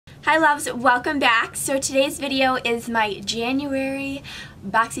Hi loves, welcome back. So today's video is my January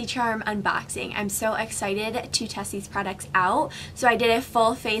Boxycharm unboxing. I'm so excited to test these products out. So I did a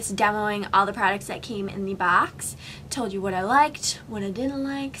full face demoing all the products that came in the box. Told you what I liked, what I didn't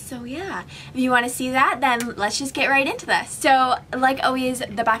like. So yeah, if you want to see that, then let's just get right into this. So like always,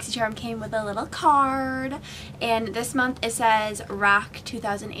 the Boxycharm came with a little card. And this month it says Rock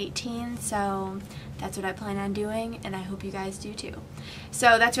 2018. So that's what I plan on doing, and I hope you guys do too.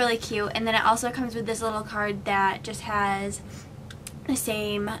 So that's really cute. And then it also comes with this little card that just has the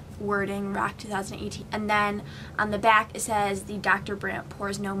same wording, Rock 2018. And then on the back it says the Dr. Brandt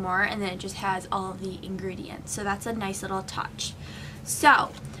Pores No More, and then it just has all of the ingredients. So that's a nice little touch. So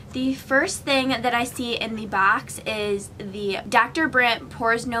the first thing that I see in the box is the Dr. Brandt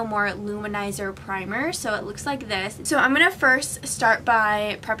Pores No More Luminizer Primer. So it looks like this. So I'm going to first start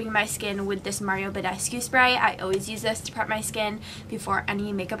by prepping my skin with this Mario Badescu spray. I always use this to prep my skin before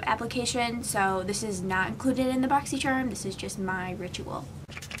any makeup application. So this is not included in the Boxycharm. This is just my ritual.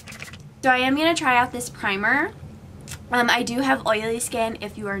 So I am going to try out this primer. I do have oily skin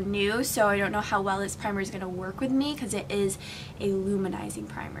if you are new, so I don't know how well this primer is going to work with me because it is a luminizing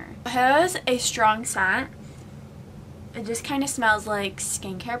primer. It has a strong scent. It just kind of smells like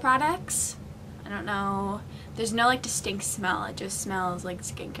skincare products. I don't know. There's no like distinct smell. It just smells like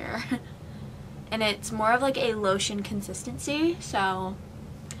skincare. And it's more of like a lotion consistency, so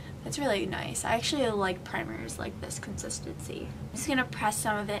that's really nice. I actually like primers like this consistency. I'm just going to press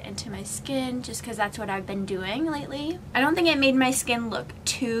some of it into my skin just because that's what I've been doing lately. I don't think it made my skin look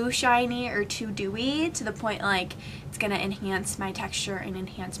too shiny or too dewy to the point like it's going to enhance my texture and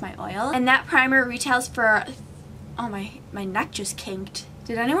enhance my oil. And that primer retails for, oh my neck just kinked.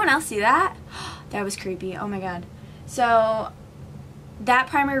 Did anyone else see that? That was creepy. Oh my god. So that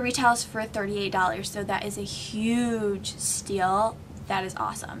primer retails for $38, so that is a huge steal. That is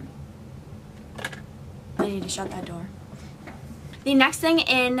awesome. I need to shut that door. The next thing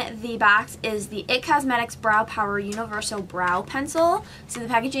in the box is the IT Cosmetics Brow Power Universal Brow Pencil. So the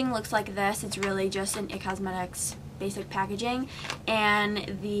packaging looks like this. It's really just an IT Cosmetics basic packaging.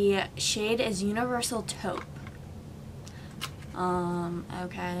 And the shade is Universal Taupe.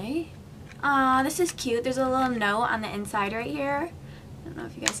 Okay. Aw, this is cute. There's a little note on the inside right here. I don't know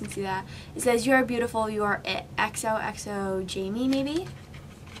if you guys can see that. It says, "You are beautiful, you are it. XOXO Jamie," maybe?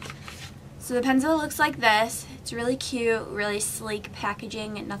 So the pencil looks like this. It's really cute, really sleek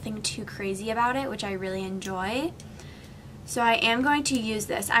packaging, nothing too crazy about it, which I really enjoy. So I am going to use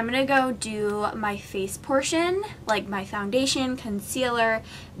this. I'm going to go do my face portion, like my foundation, concealer,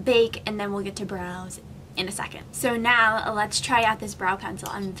 bake, and then we'll get to brows in a second. So now let's try out this brow pencil.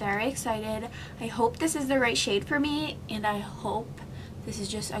 I'm very excited. I hope this is the right shade for me, and I hope this is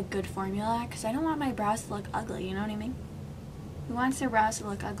just a good formula because I don't want my brows to look ugly, you know what I mean? Who wants their brows to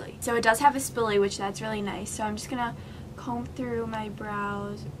look ugly? So it does have a spoolie, which that's really nice. So I'm just gonna comb through my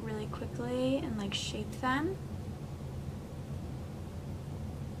brows really quickly and like shape them.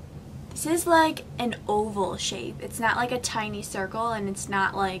 This is like an oval shape. It's not like a tiny circle, and it's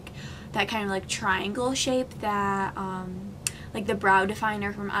not like that kind of like triangle shape that like the brow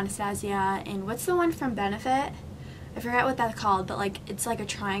definer from Anastasia, and what's the one from Benefit? I forgot what that's called, but like it's like a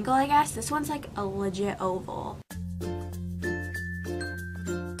triangle, I guess. This one's like a legit oval.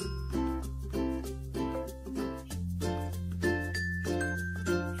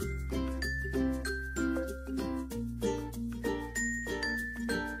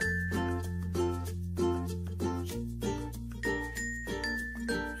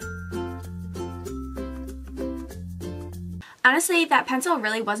 Honestly, that pencil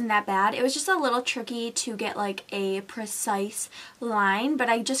really wasn't that bad. It was just a little tricky to get like a precise line, but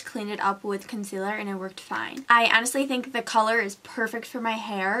I just cleaned it up with concealer and it worked fine. I honestly think the color is perfect for my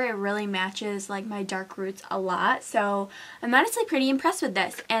hair. It really matches like my dark roots a lot, so I'm honestly pretty impressed with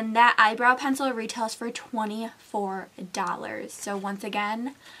this. And that eyebrow pencil retails for $24. So once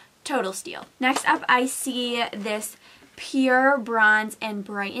again, total steal. Next up, I see this Pure Bronze and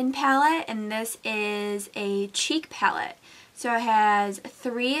Brighten palette, and this is a cheek palette. So it has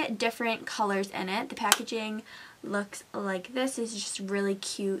 3 different colors in it. The packaging looks like this. It's just really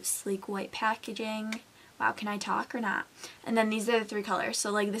cute, sleek white packaging. Wow, can I talk or not? And then these are the 3 colors.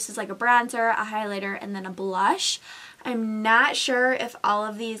 So like this is like a bronzer, a highlighter, and then a blush. I'm not sure if all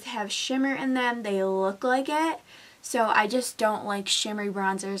of these have shimmer in them. They look like it. So I just don't like shimmery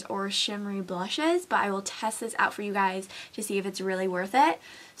bronzers or shimmery blushes, but I will test this out for you guys to see if it's really worth it.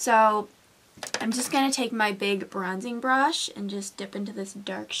 So I'm just going to take my big bronzing brush and just dip into this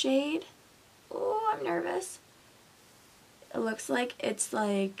dark shade. Oh, I'm nervous. It looks like it's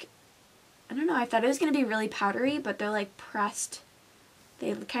like, I don't know, I thought it was going to be really powdery, but they're like pressed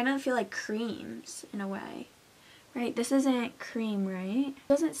They kind of feel like creams in a way. Right? This isn't cream, right? It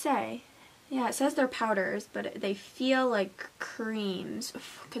doesn't say. Yeah, it says they're powders, but they feel like creams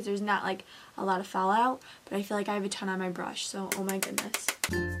because there's not like a lot of fallout, but I feel like I have a ton on my brush, so oh my goodness.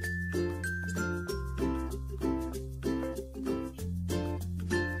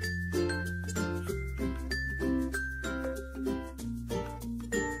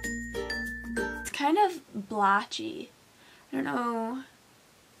 It's kind of blotchy. I don't know.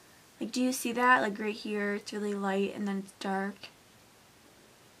 Like, do you see that? Like right here, it's really light and then it's dark.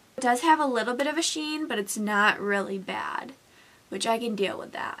 It does have a little bit of a sheen, but it's not really bad, which I can deal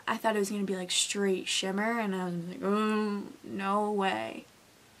with that. I thought it was going to be like straight shimmer, and I was like, oh, no way.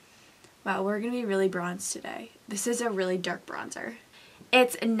 Wow, we're going to be really bronzed today. This is a really dark bronzer.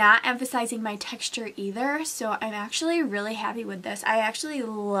 It's not emphasizing my texture either, so I'm actually really happy with this. I actually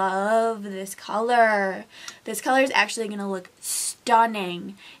love this color. This color is actually going to look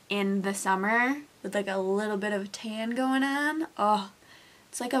stunning in the summer with like a little bit of tan going on. Oh,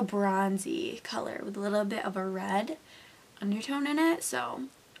 it's like a bronzy color with a little bit of a red undertone in it, so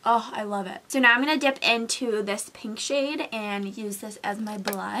oh, I love it. So now I'm going to dip into this pink shade and use this as my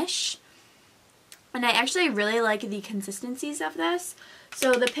blush. And I actually really like the consistencies of this.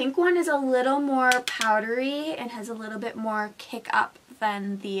 So the pink one is a little more powdery and has a little bit more kick up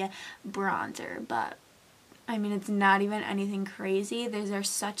than the bronzer, but I mean, it's not even anything crazy. These are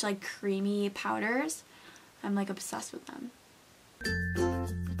such like creamy powders. I'm like obsessed with them.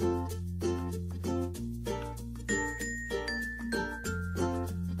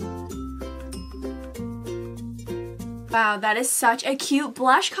 Wow, that is such a cute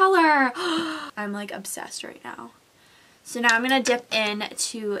blush color. I'm like obsessed right now. So now I'm going to dip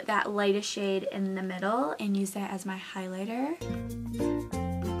into that lightest shade in the middle and use that as my highlighter.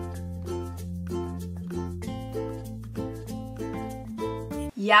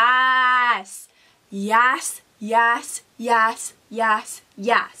 Yes! Yes! Yes! Yes! Yes!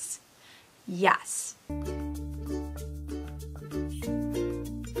 Yes! Yes!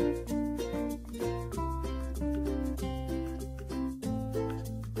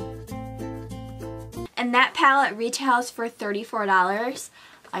 And that palette retails for $34.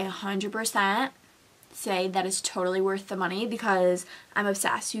 I 100% say that is totally worth the money because I'm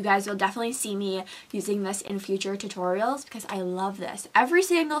obsessed. You guys will definitely see me using this in future tutorials because I love this. Every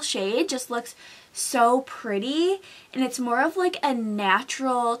single shade just looks so pretty, and it's more of like a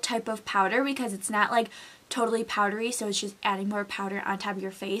natural type of powder because it's not like totally powdery, so it's just adding more powder on top of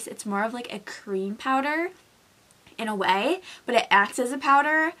your face. It's more of like a cream powder in a way, but it acts as a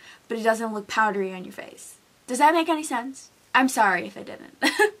powder, but it doesn't look powdery on your face. Does that make any sense? I'm sorry if it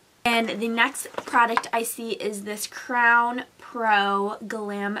didn't. And the next product I see is this Crown Pro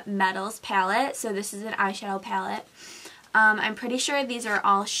Glam Metals palette. So this is an eyeshadow palette. I'm pretty sure these are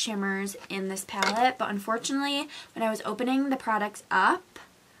all shimmers in this palette, but unfortunately when I was opening the products up,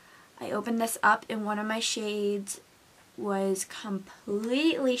 I opened this up and one of my shades was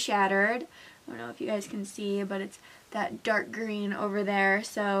completely shattered. I don't know if you guys can see, but it's that dark green over there,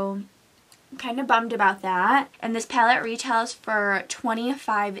 so I'm kind of bummed about that. And this palette retails for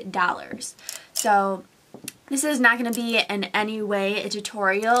 $25. So this is not going to be in any way a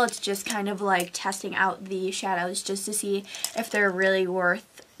tutorial. It's just kind of like testing out the shadows just to see if they're really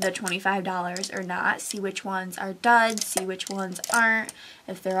worth the $25 or not. See which ones are duds, see which ones aren't,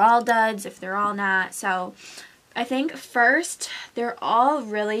 if they're all duds, if they're all not. So I think first, they're all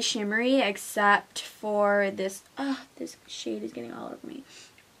really shimmery except for this, this shade is getting all over me.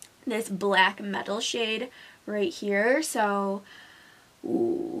 This black metal shade right here. So,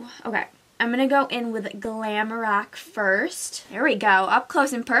 ooh, okay. I'm going to go in with Glam Rock first. There we go, up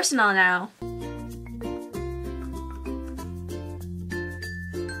close and personal now.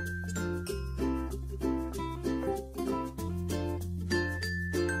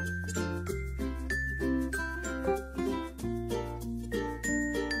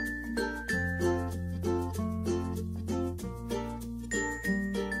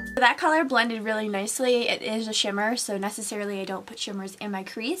 That color blended really nicely. It is a shimmer, so necessarily I don't put shimmers in my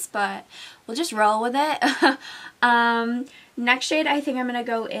crease, but we'll just roll with it. Next shade I think I'm going to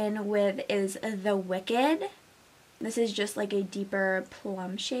go in with is the Wicked. This is just like a deeper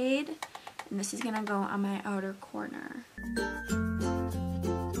plum shade, and this is going to go on my outer corner.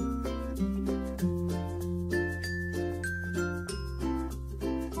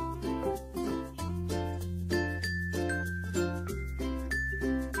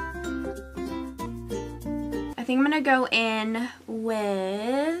 I think I'm going to go in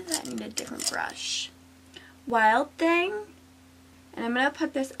with, I need a different brush, Wild Thing, and I'm going to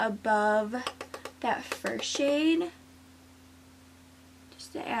put this above that first shade,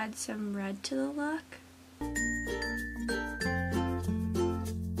 just to add some red to the look.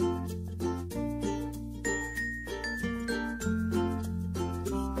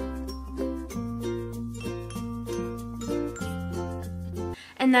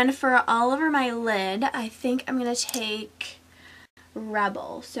 And then for all over my lid, I think I'm going to take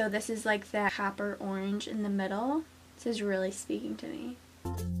Rebel. So this is like that copper orange in the middle. This is really speaking to me.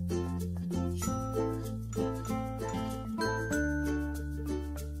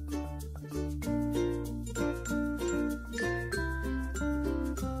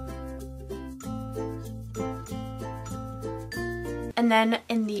 And then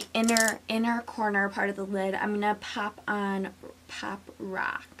in the inner corner part of the lid, I'm going to pop on Pop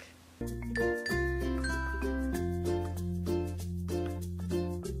Rock.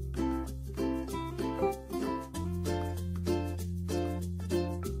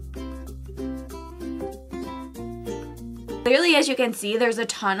 Clearly, as you can see, there's a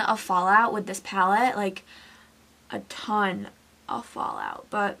ton of fallout with this palette, like a ton of fallout,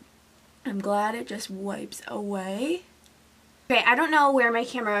 but I'm glad it just wipes away. Okay, I don't know where my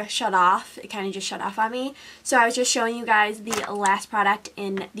camera shut off. It kind of just shut off on me. So I was just showing you guys the last product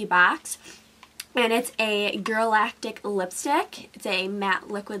in the box. And it's a Girlactik lipstick. It's a matte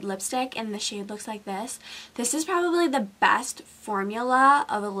liquid lipstick and the shade looks like this. This is probably the best formula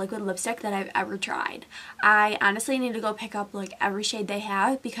of a liquid lipstick that I've ever tried. I honestly need to go pick up like every shade they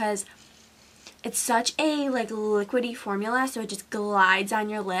have because it's such a like liquidy formula, so it just glides on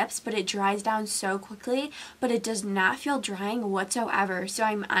your lips, but it dries down so quickly, but it does not feel drying whatsoever. So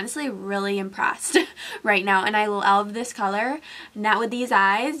I'm honestly really impressed right now, and I love this color. Not with these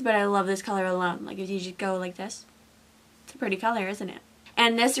eyes, but I love this color alone. Like if you just go like this, it's a pretty color, isn't it?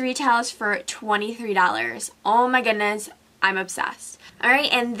 And this retails for $23. Oh my goodness, I'm obsessed.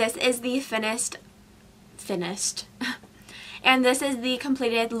 Alright, and this is the finished and this is the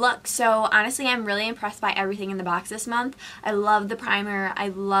completed look. So honestly, I'm really impressed by everything in the box this month. I love the primer. I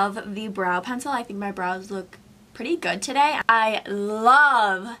love the brow pencil. I think my brows look pretty good today. I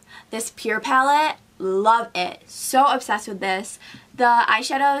love this Pure palette. Love it. So obsessed with this. The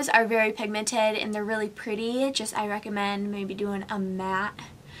eyeshadows are very pigmented and they're really pretty. Just I recommend maybe doing a matte.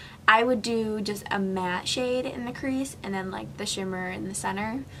 I would do just a matte shade in the crease and then like the shimmer in the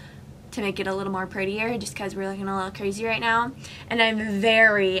center to make it a little more prettier, just because we're looking a little crazy right now. And I'm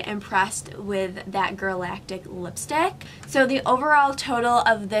very impressed with that Girlactik lipstick. So the overall total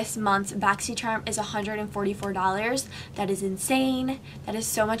of this month's Boxycharm is $144. That is insane. That is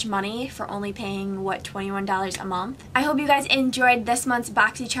so much money for only paying, what, $21 a month. I hope you guys enjoyed this month's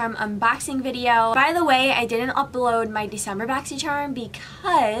Boxycharm unboxing video. By the way, I didn't upload my December Boxycharm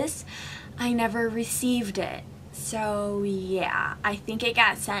because I never received it. So yeah, I think it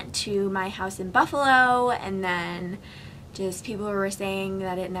got sent to my house in Buffalo and then just people were saying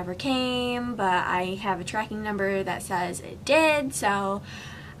that it never came, but I have a tracking number that says it did, so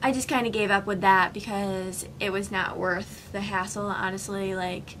I just kind of gave up with that because it was not worth the hassle, honestly.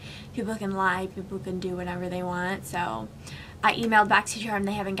 Like, people can lie, people can do whatever they want, so I emailed Boxycharm,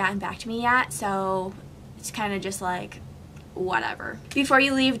 they haven't gotten back to me yet, so it's kind of just like, whatever. Before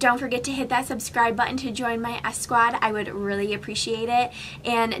you leave, don't forget to hit that subscribe button to join my S Squad. I would really appreciate it.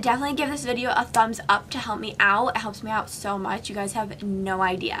 And definitely give this video a thumbs up to help me out. It helps me out so much. You guys have no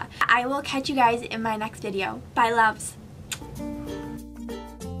idea. I will catch you guys in my next video. Bye, loves.